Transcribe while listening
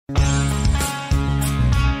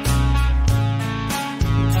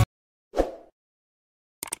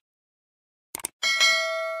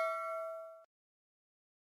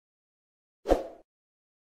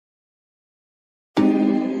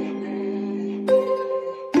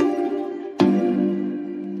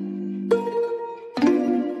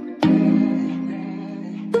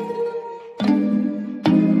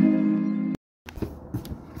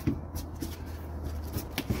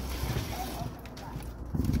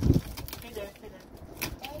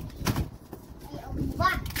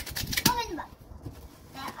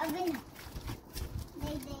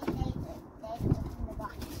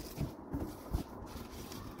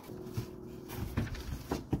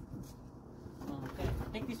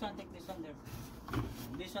one, take this one there.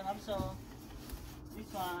 This one also.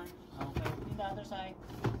 This one. Okay, put in the other side.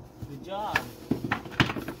 Good job.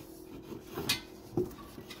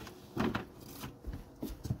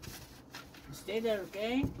 Stay there,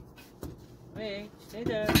 okay? Wait, stay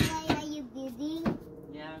there. Why are you building?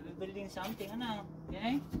 Yeah, we're building something, ano?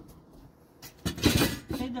 Okay?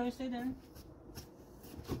 Stay there, stay there.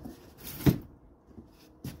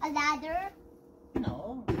 A ladder?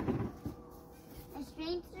 No. A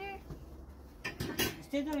stranger?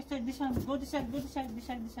 Stay there, stay this one. Go this side, go this side, this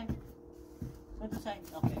side, this side. Go this side,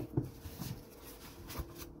 okay.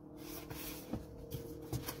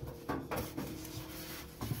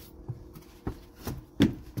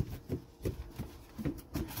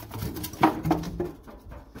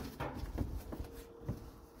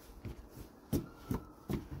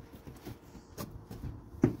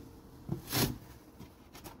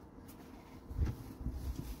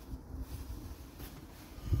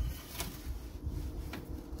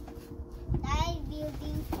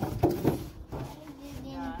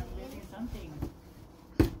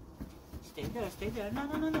 Stay there. No,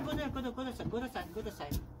 go there, go the side, go the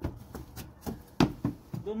side.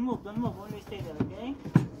 Don't move, only stay there, okay?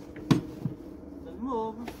 Don't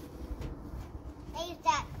move. Hey,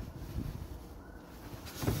 that.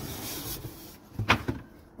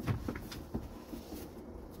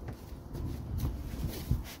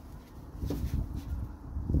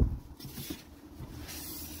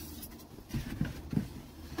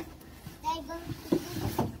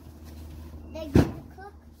 They're going to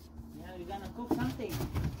cook? Yeah, we're gonna cook something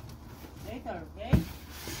later, okay?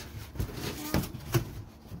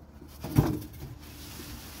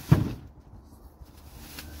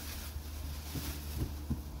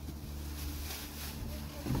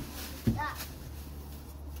 Yeah.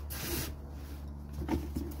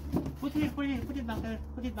 Put it back there,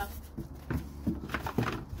 put it back.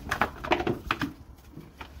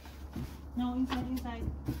 No, inside.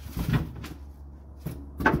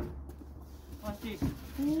 What's this?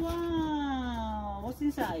 Wow! What's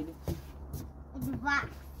inside? It's a box.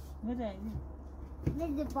 What is it? This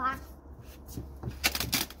is the box.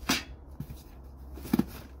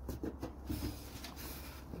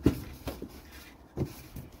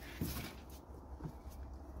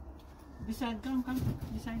 This side, come.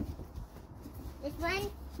 This side. This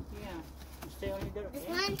one? Yeah. Stay only there, okay? This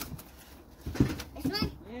one? This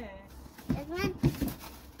one? Yeah. This one?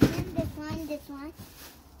 And this one?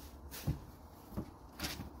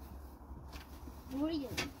 Who are you?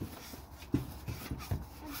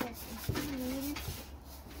 What's this?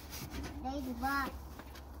 There's the box.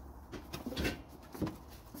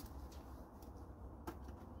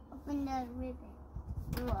 Open the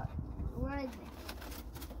ribbon. Where is it?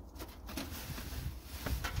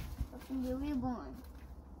 Open the ribbon.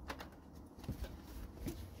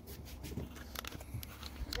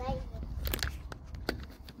 Right here.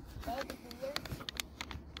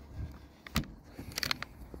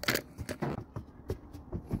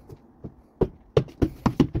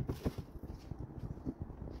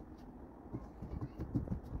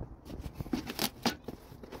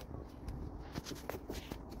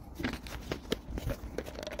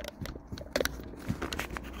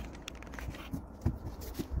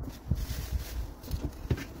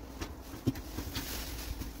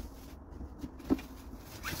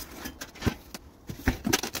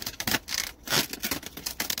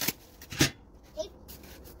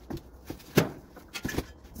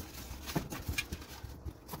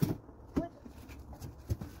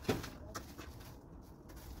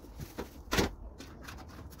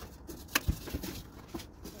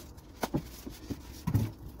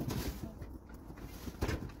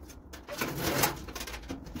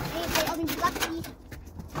 Open the black piece.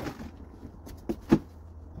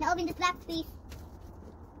 Now open the black piece.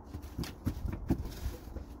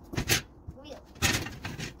 Real.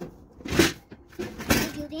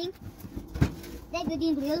 That building. That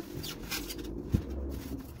building real.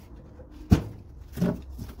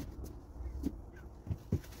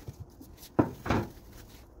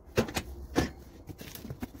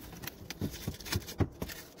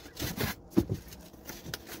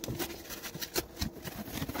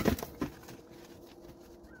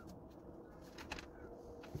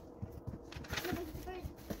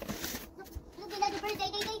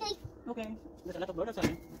 Okay. There's a lot of birds on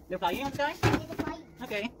it. They're flying on the sky?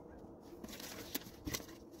 Okay.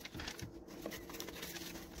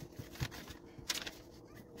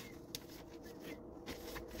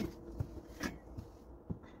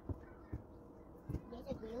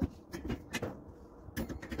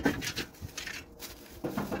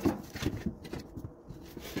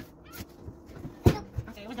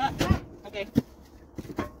 Okay, what's that? Okay.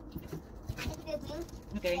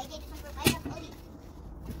 Okay. I gave this one for 5 bucks only.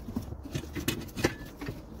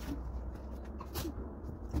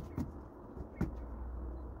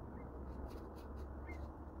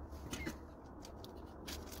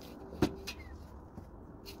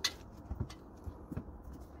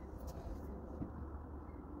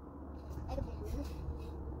 I got this.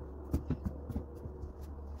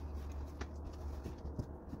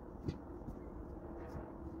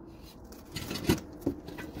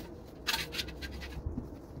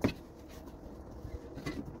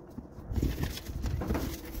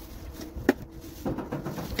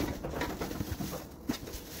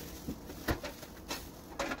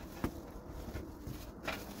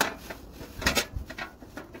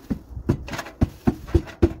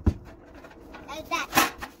 How's that?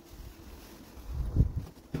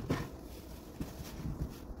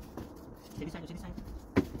 Sini side, sini side.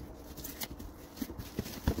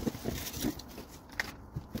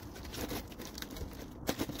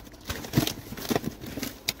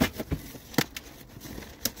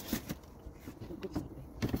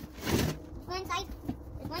 Go inside.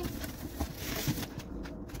 This one.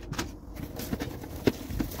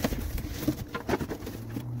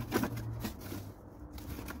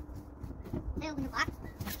 I open the box.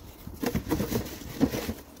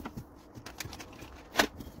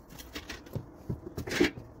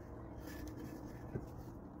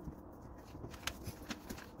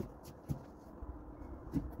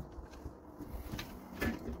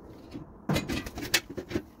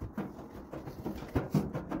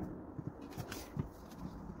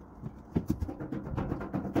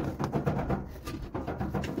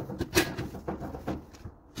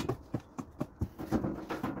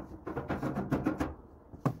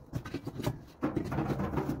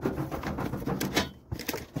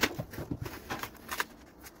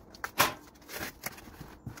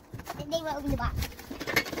 And they will open the box.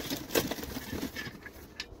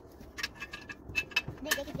 They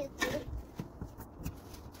can just do it.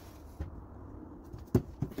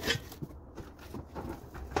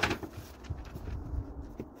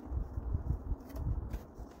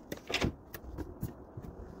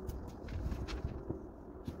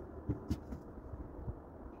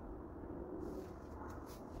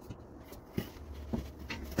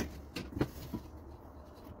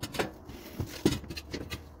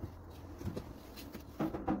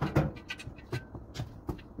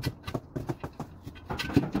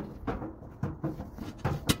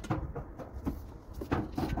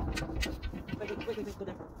 Wait, go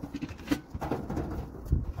there.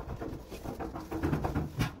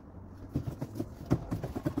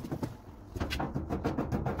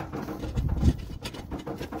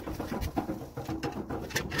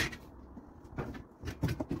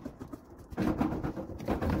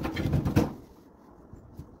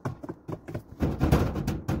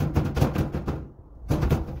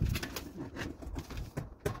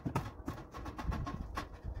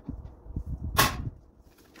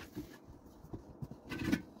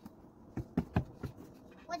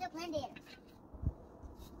 What's up, plan there?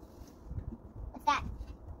 What's that?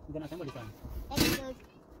 I'm gonna assemble this one.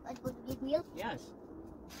 That's supposed to give wheels? Yes.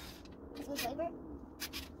 Screwdriver?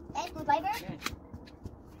 That screwdriver? Yes.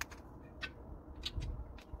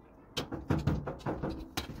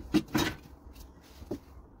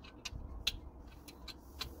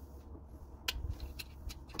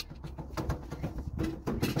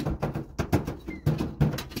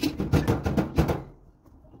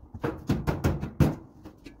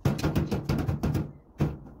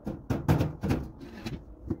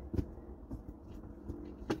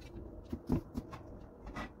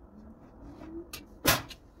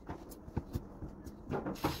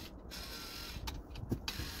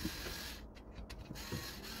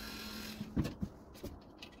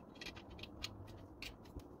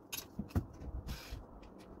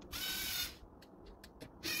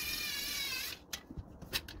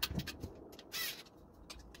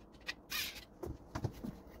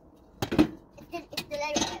 It's the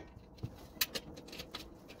letter L.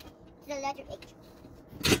 It's the letter H.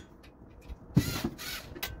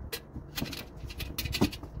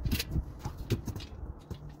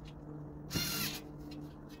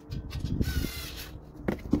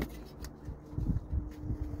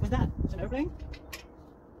 What's that? It's an airplane?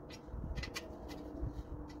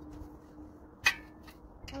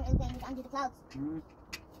 I'm going under the clouds. Mm.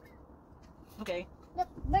 Okay. Look,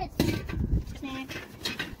 birds. Snake.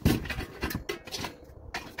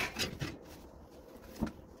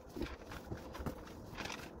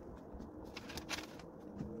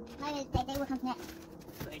 My mistake, they will come next.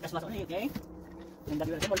 Okay, that's what's only, okay? And that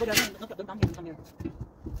you will assemble. Go there, don't come here, don't come here.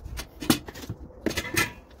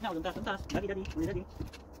 Now, don't touch, daddy, only daddy.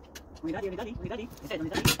 Only daddy, only daddy, only daddy. They said only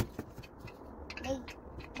daddy.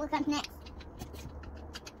 What comes next?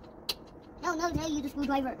 No, use a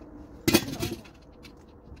screwdriver.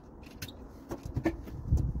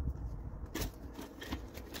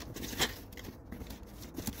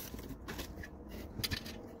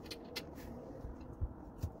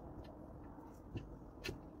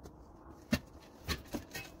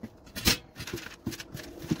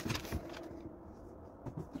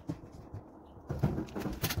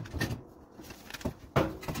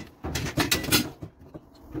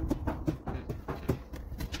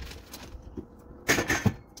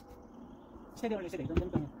 Steady only, steady.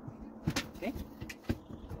 Don't bang it. Okay?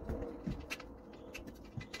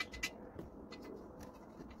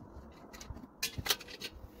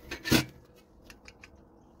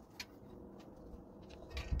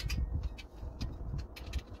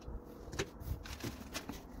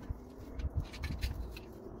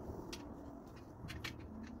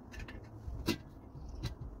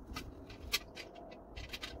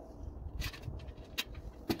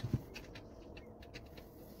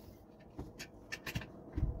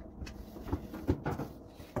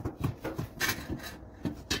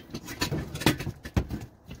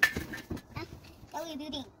 What are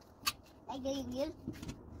you doing? Like doing wheels?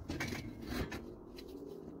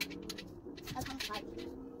 How come hard?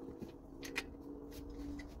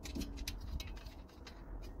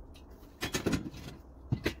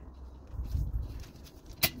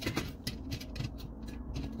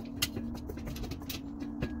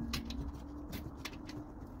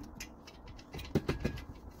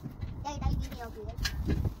 Đây đi theo kìa.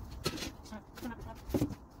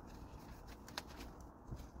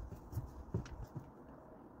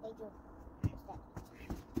 Đây chưa?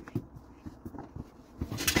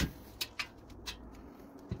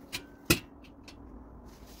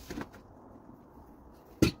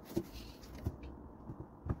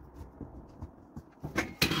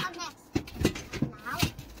 Up next. Now.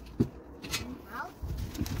 Now.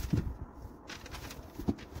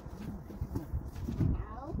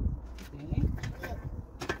 Now. Okay.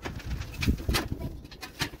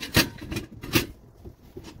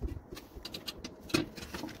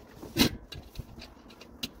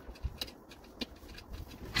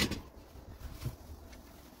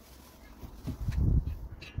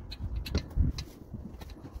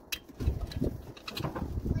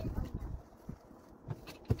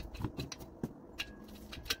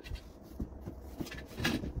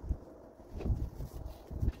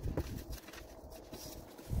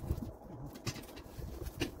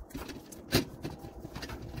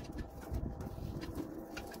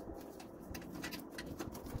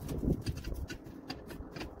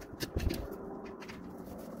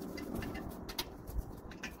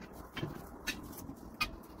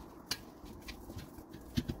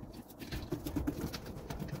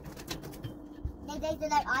 They do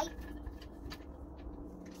like I.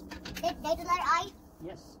 They do like I.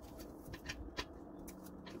 Yes.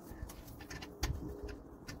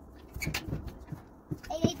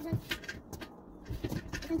 They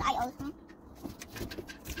isn't I also?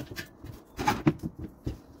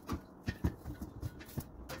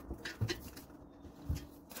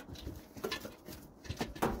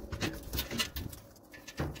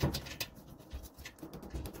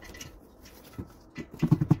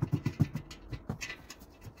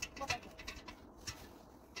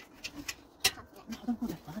 No, don't go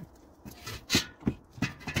that far.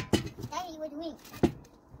 Daddy, what are you doing?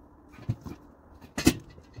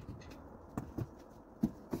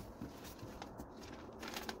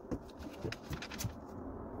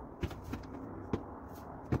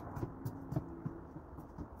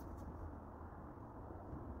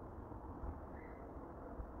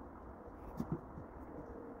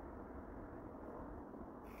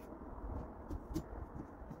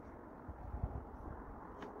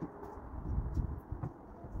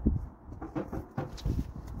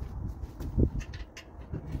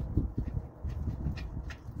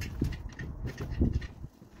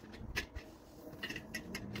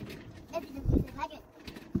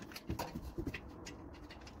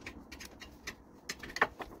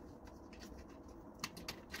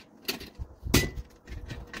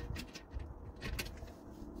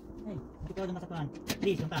 Hey, ikaw na masatuan.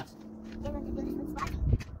 Please, yung taas. They want to do this with Spotty.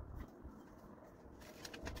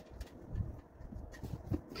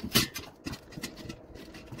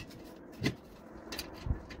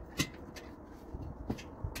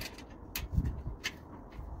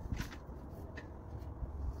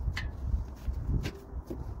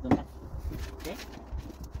 Don't touch. Okay?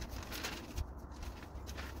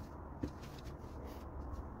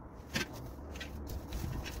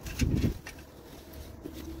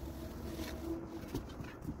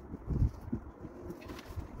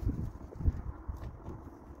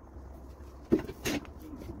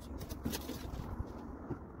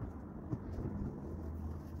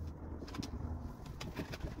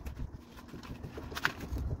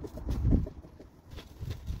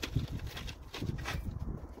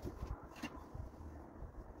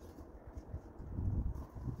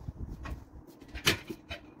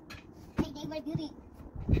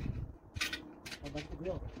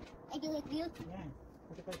 I do it you. Yeah.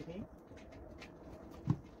 Put it first, okay?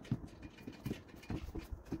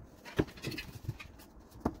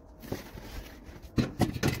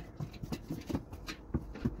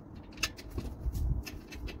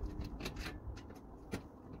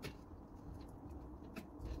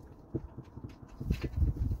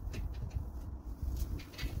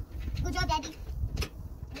 Good job, Daddy.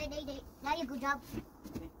 Daddy, good job.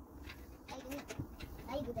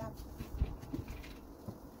 Daddy, good job.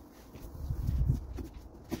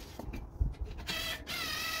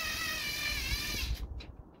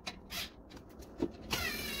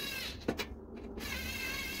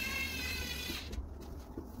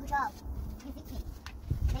 Good job. You're fixing.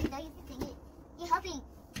 Daddy, you're fixing it. You're helping.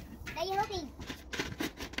 Daddy, you're helping.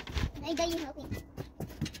 Daddy, you're helping.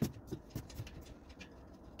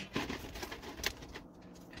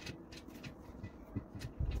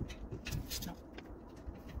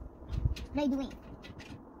 What are you doing?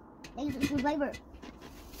 That is a screwdriver.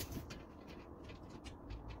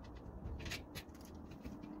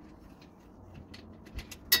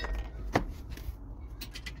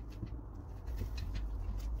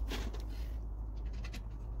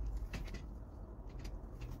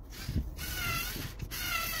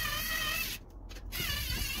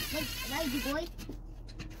 That is good boy.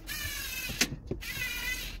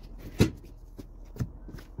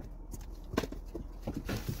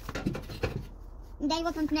 Then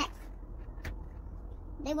what comes next?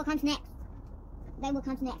 Then what comes next? Then what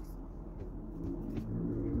comes next?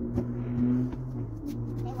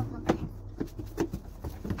 Then what comes next?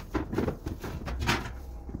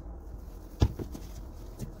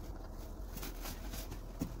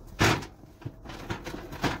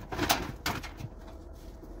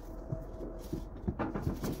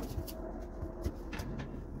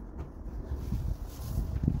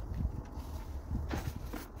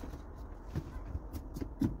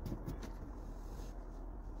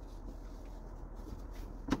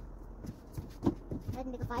 That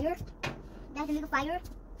can make a fire? That can make a fire?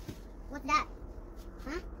 What's that?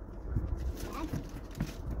 Huh? Dad?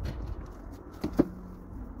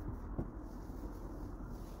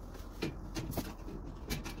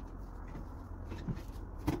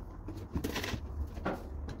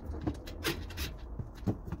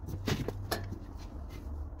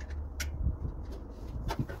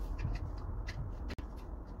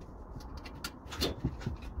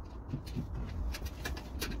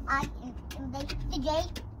 The J.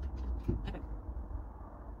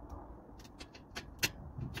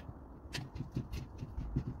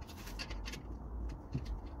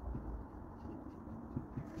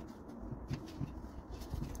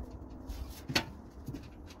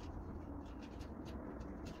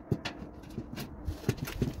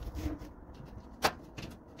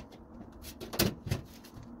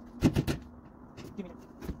 Give me that.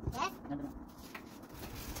 Yes? No.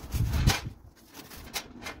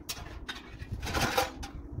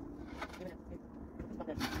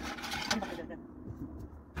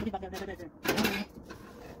 Put it back there.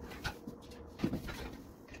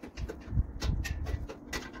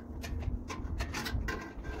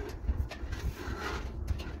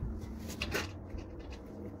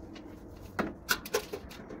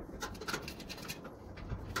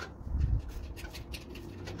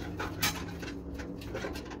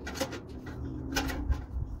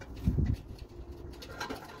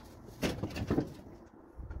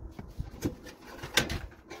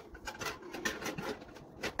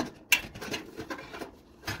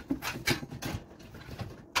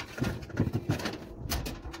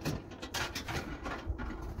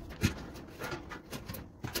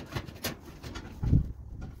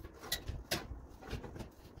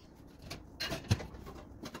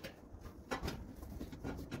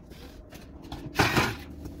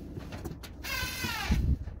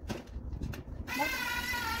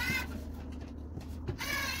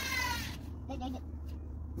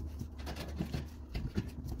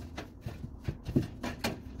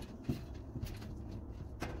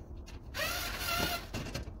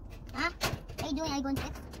 What are you doing? Are you going to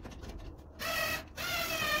fix?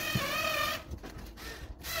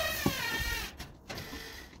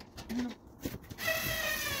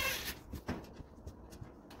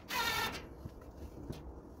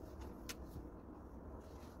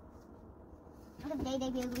 Look at they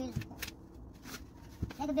will grill.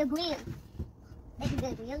 Like a grill. Like a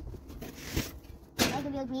grill. Like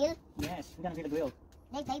a grill. Yes, we're gonna grill the grill.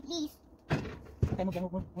 Like, please. Okay,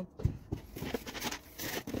 move.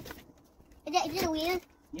 Is it a wheel?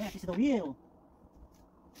 Yes, this is the wheel.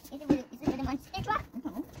 Is it a monster truck?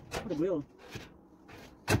 No, for the grill.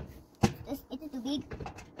 Is it too big?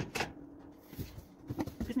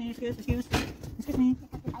 Excuse me.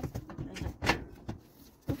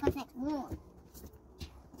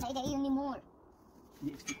 more.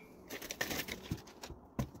 Hindi extra.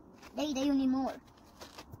 Daddy, you need more.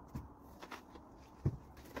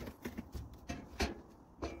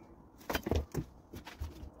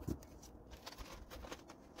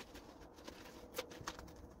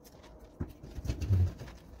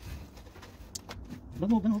 Don't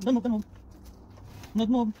move, don't move, don't move, don't move. Don't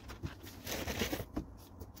move.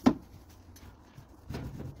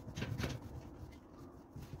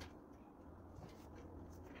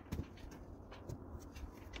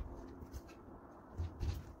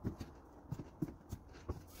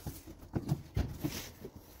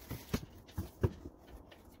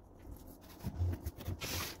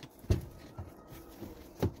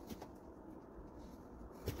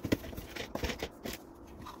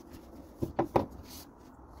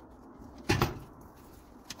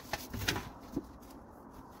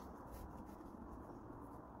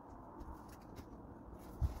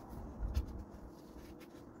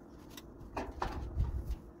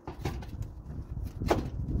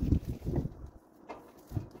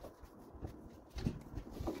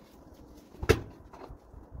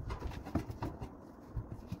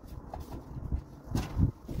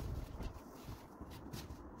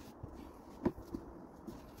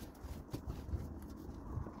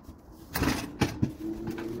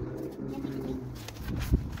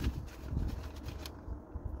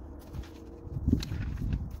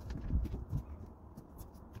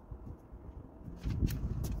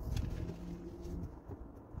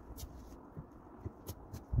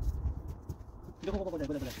 Go.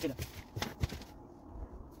 Sige na.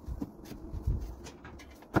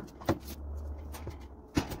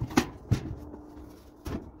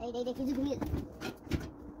 Daddy, kiss the grill.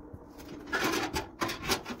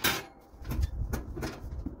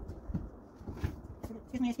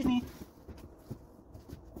 Excuse me.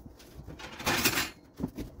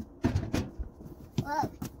 Whoa.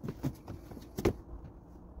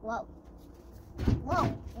 Whoa.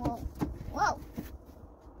 No.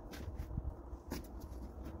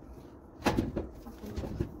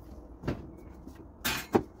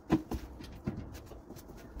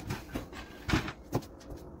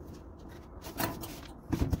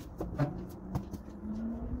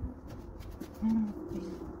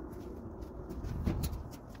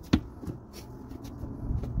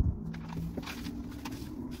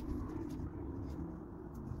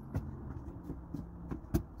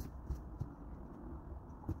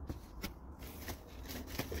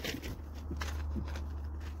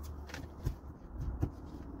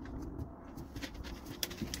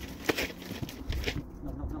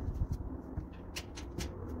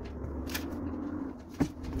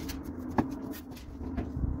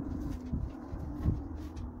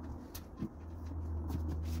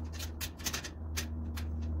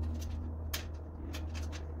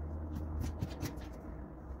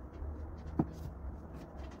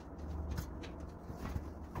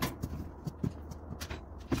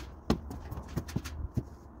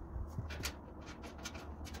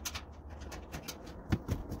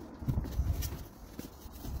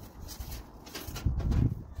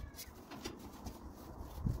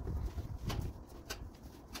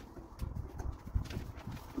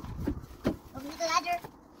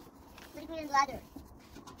 Put me in the ladder.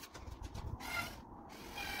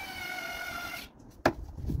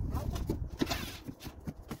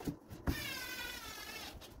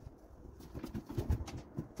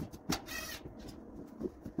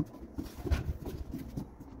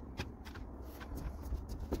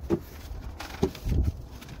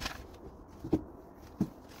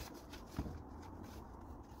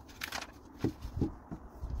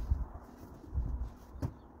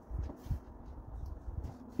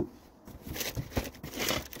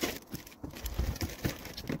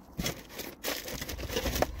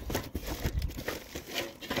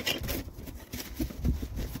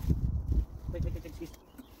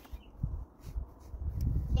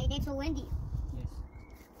 It's so windy. Yes.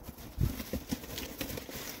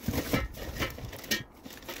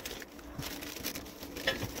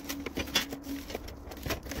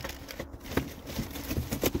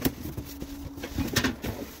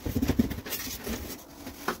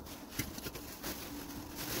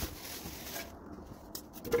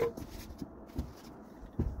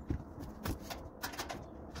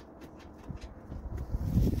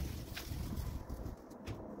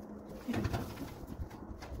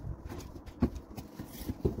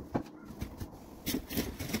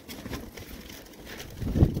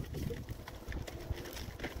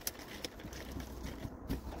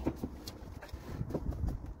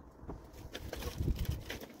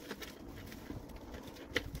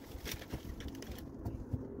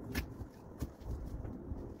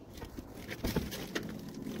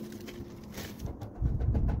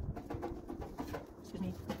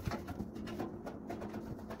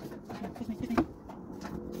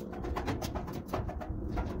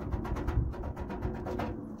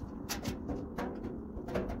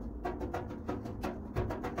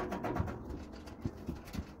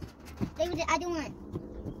 with the other one.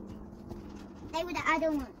 Play with the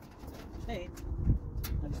other one. Play.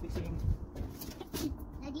 I'm fixing.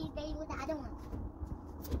 Now do you play with the other one?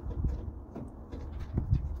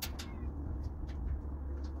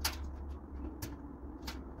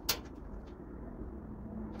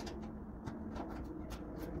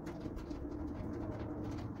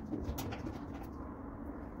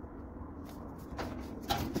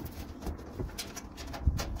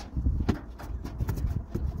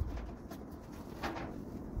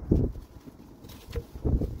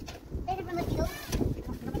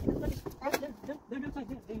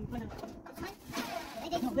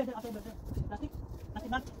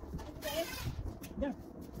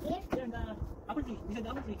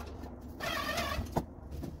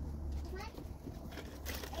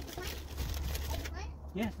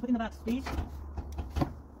 Yes, put in the box, please.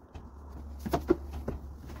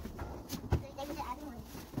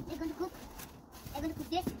 They're going to cook. They're going to cook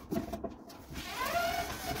this.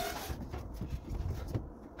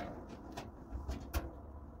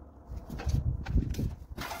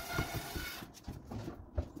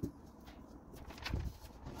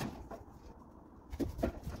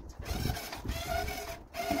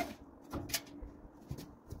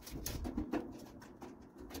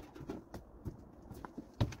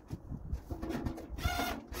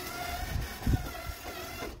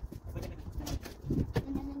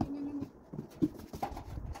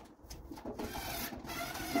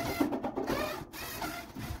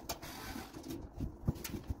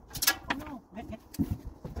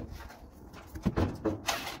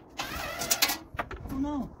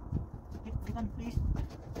 No. Get on, please.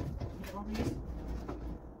 Get on, please.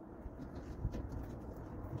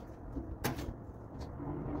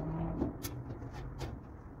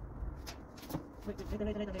 Wait,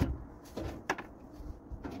 later.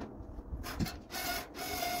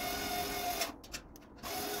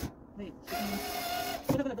 Wait,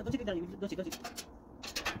 don't check it.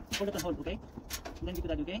 Hold it on hold, okay? Then you put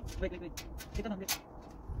that, okay? Wait. Get on, wait.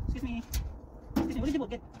 Excuse me, what did you put?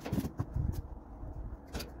 Get.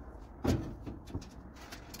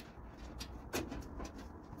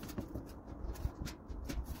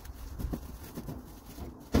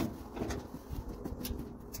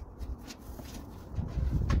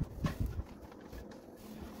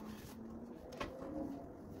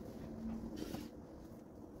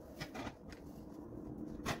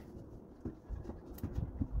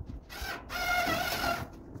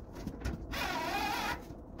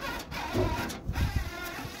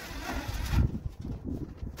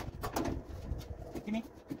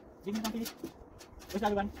 Give me one, please. Where's the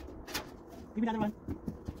other one? Give me the other one.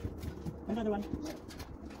 Where's the other one?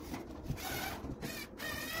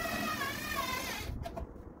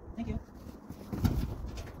 Thank you.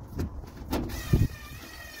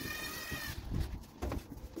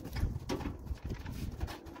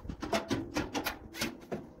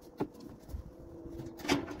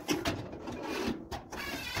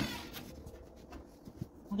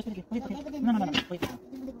 Oh, just wait. No. Wait.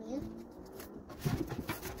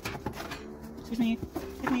 Excuse me.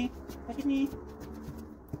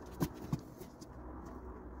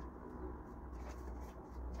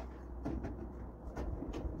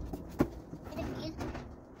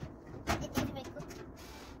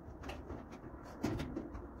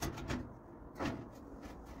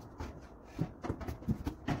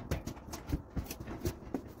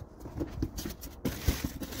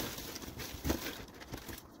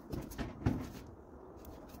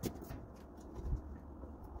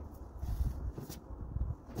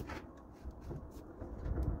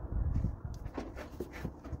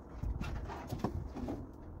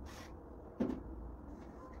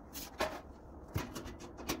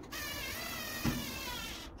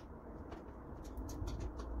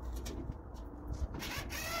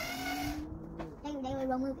 They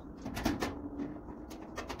were moving.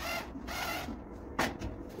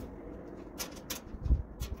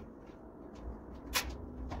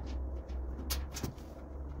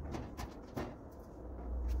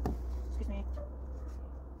 Excuse me.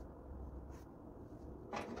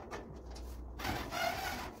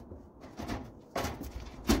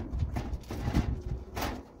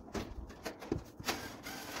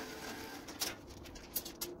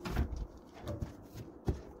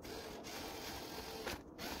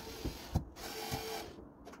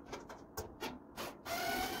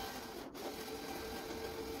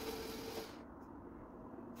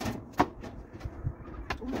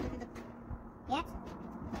 Yes?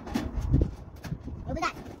 Over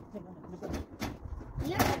that.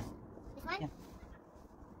 Here? This one? Yeah.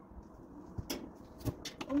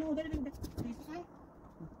 Oh no, there, please. This one?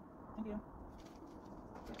 Thank you.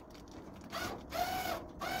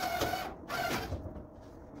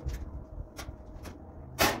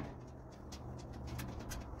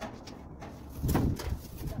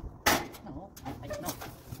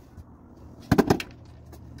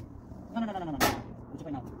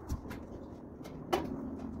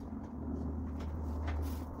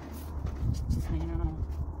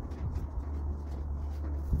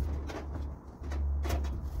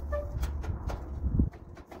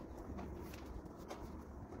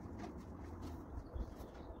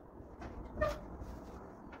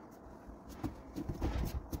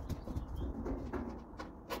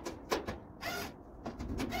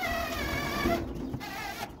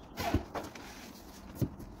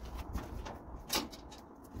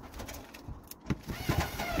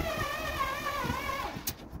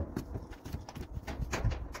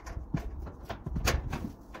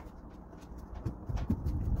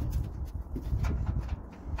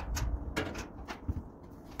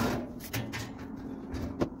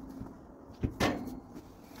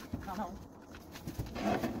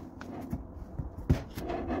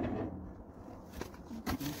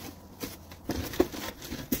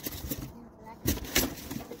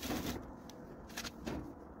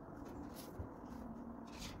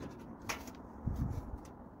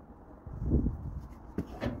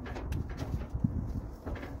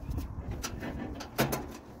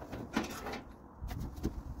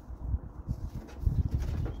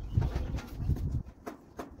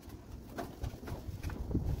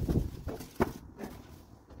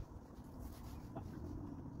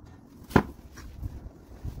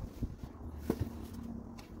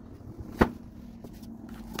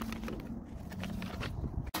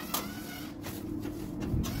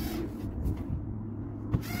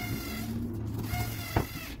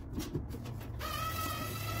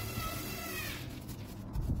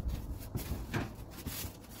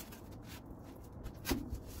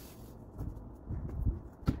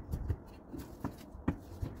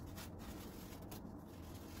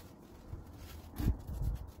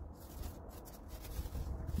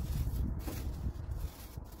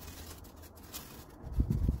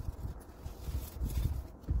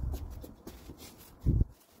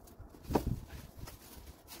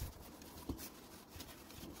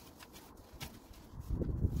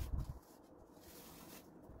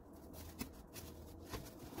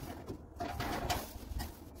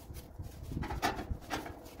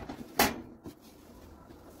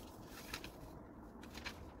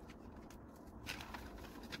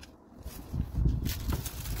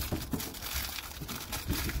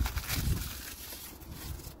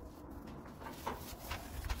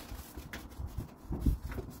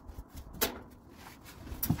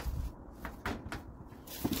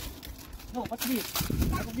 What's this?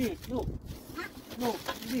 What's this? Look. Huh? Look.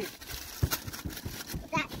 What's this?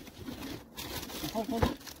 What's that? Hold.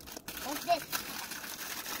 What's this?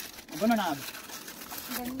 A burner knob.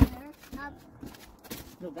 Burner knob.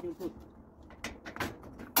 Look, that you put.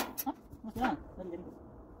 Huh? What's that? Very good.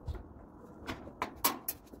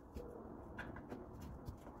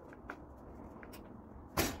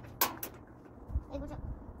 Hey, what's up?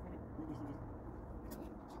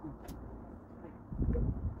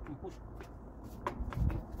 Push.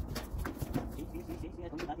 See, I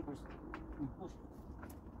told you that first.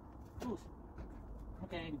 Push.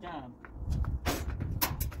 Okay, good job.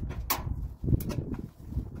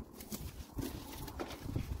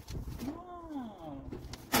 Wow.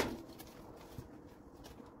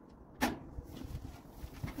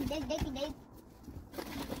 Dig.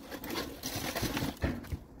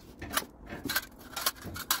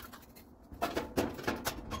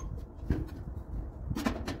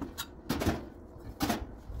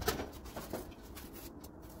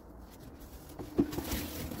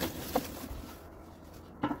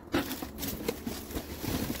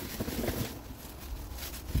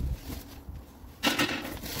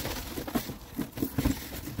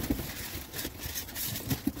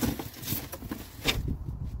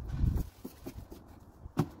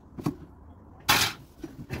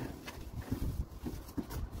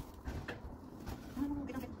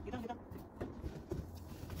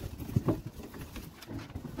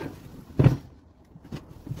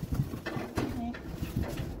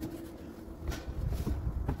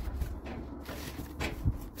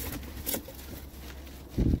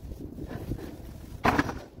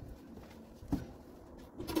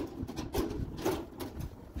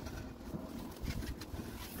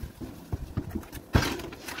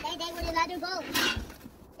 Where the ladder go?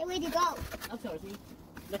 Hey, where'd you go? Upstairs, see?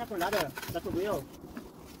 That's for ladder. That's for wheel.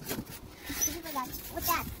 What's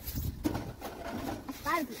that?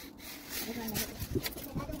 Barbie.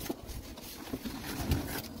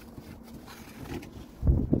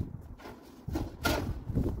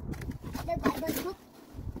 The Bible cook.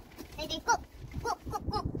 They cook. Cook.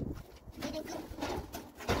 They cook.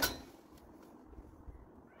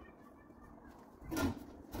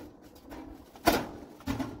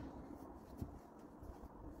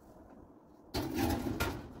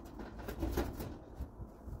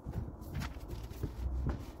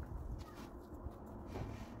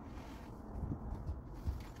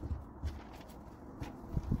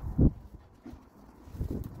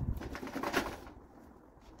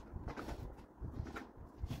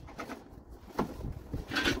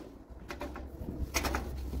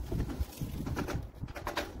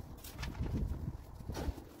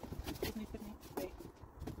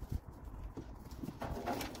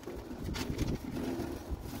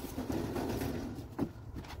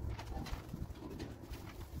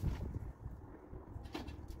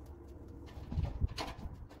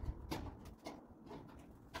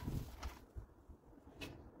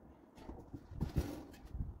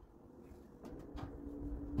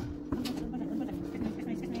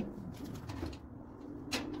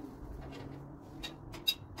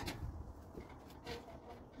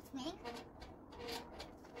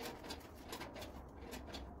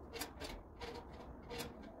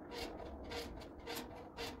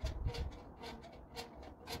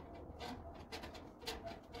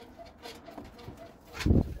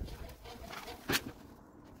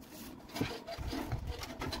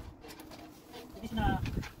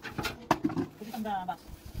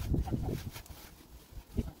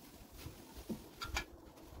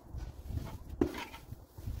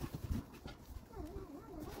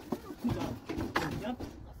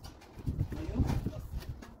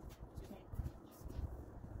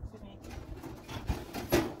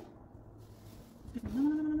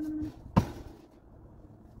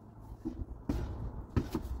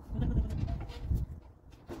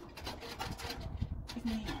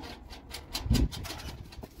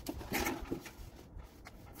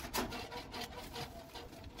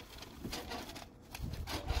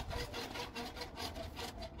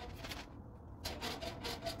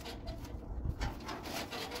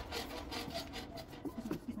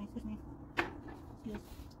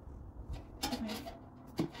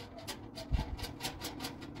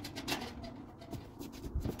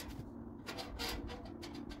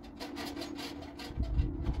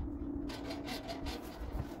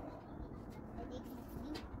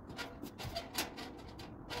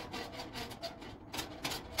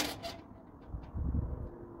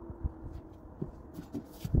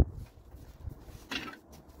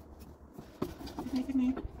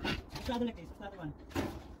 Other like this, the other one.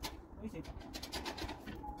 Where is it?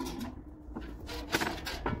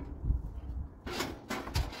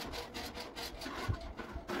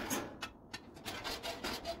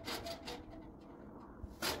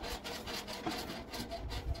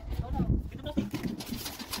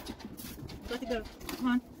 there. Come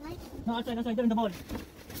on. Right? No, outside, outside, there in the ball.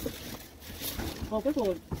 Oh, careful.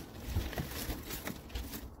 Put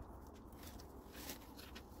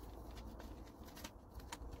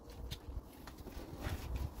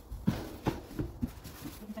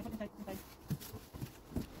inside, inside.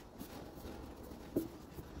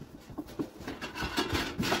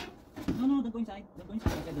 No, no, don't go inside. Don't go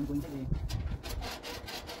inside. Okay, don't go inside.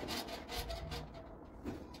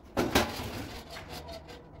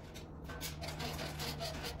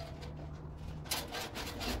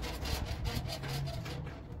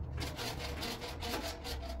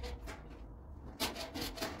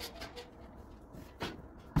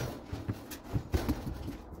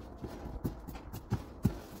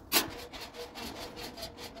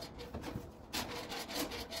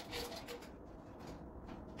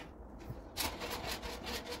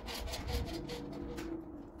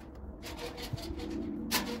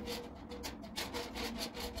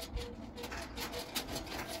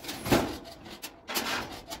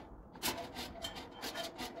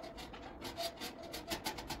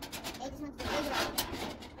 They just want the playground.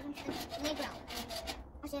 They want the playground.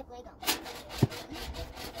 I said playground.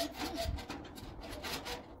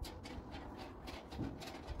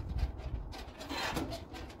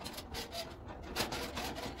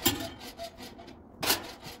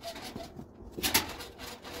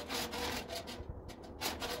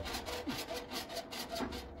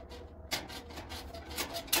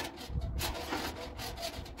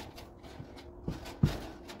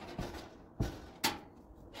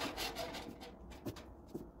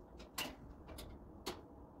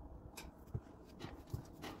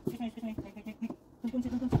 Excuse me. Hey. Don't go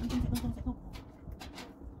inside, don't go inside. No.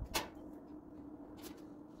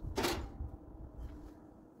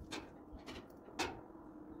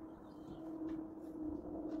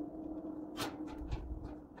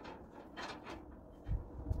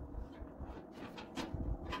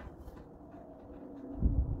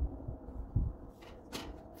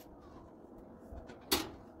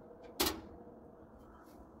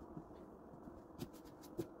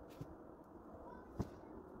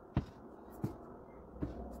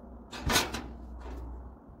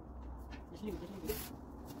 Just leave it.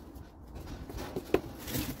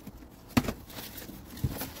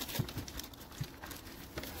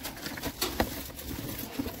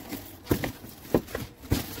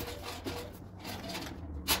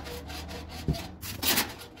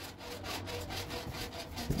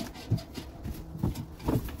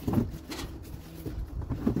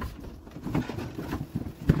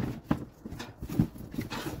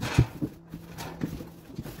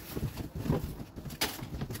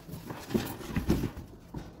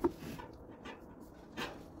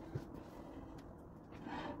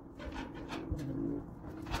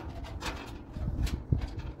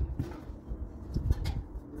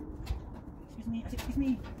 Excuse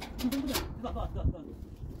me. Don't do that. Go. What's that?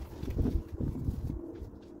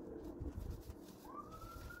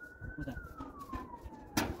 What's that?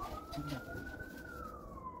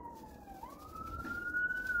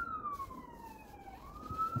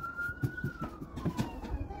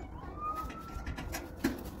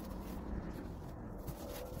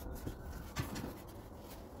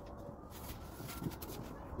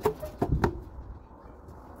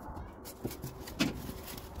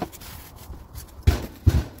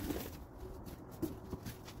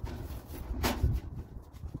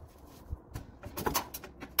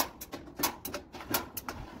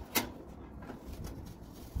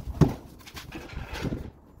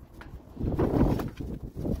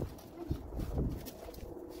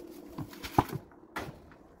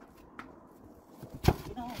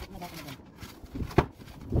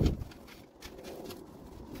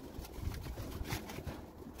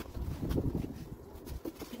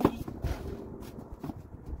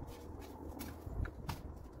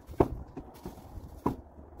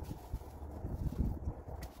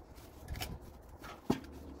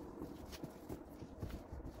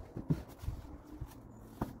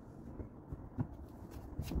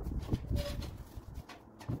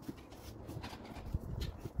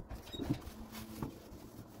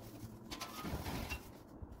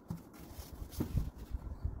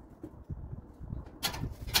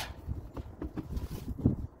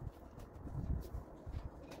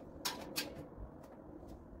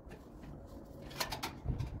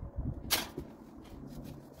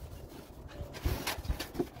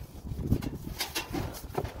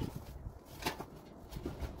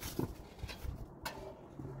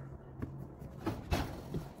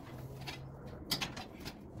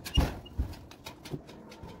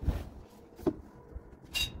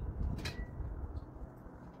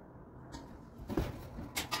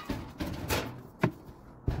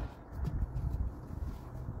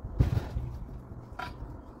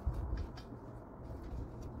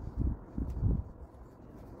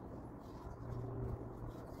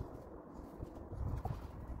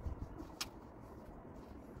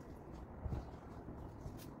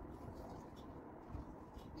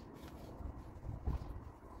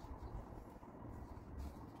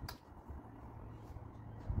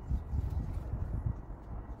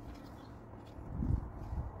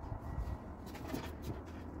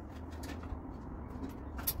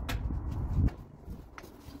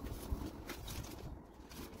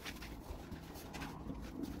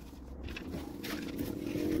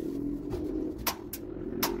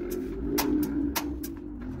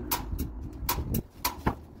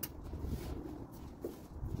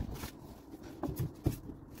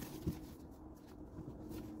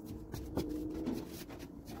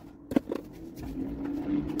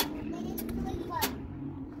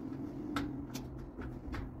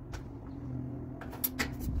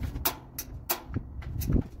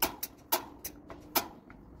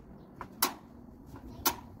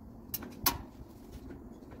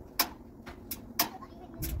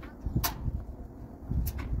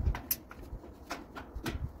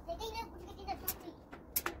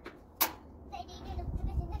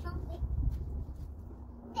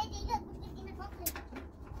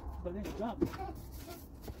 Galing, good job.